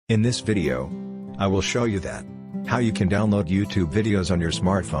In this video, I will show you how you can download YouTube videos on your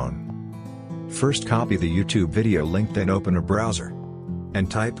smartphone. First, copy the YouTube video link, then open a browser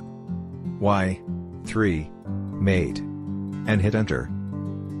and type Y3 mate and hit enter.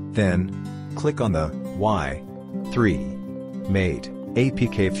 Then, click on the Y3 mate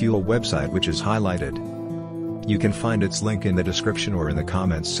APKFuel website, which is highlighted. You can find its link in the description or in the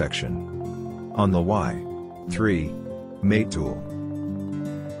comments section. On the Y3 mate tool,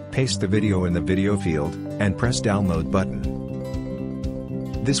 paste the video in the video field, and press download button.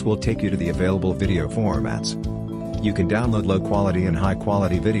 This will take you to the available video formats. You can download low quality and high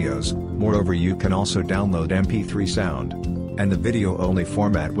quality videos, moreover you can also download MP3 sound, and the video only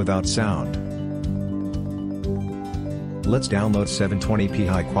format without sound. Let's download 720p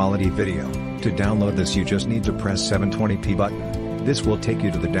high quality video. To download this you just need to press 720p button. This will take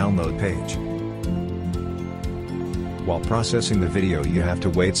you to the download page. While processing the video you have to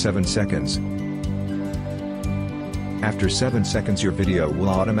wait 7 seconds. After 7 seconds your video will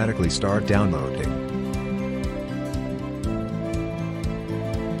automatically start downloading.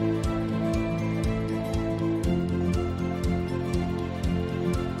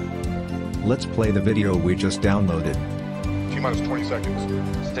 Let's play the video we just downloaded. T-minus 20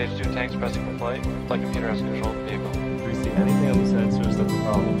 seconds. Stage 2 tanks pressing for flight. Flight computer has control of the vehicle. Do we see anything on the sensors that's a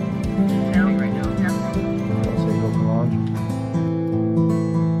problem? Failing right now, Captain. Say go for launch.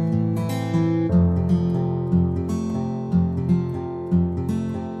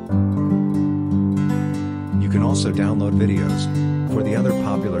 You can also download videos for the other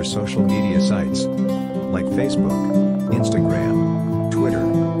popular social media sites like Facebook, Instagram, Twitter,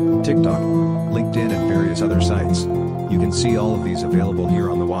 TikTok, LinkedIn and various other sites. You can see all of these available here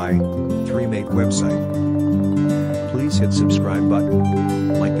on the Y3 Mate website. Please hit subscribe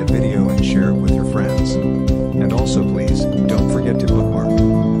button, like the video and share it with your friends. And also please, don't forget to bookmark.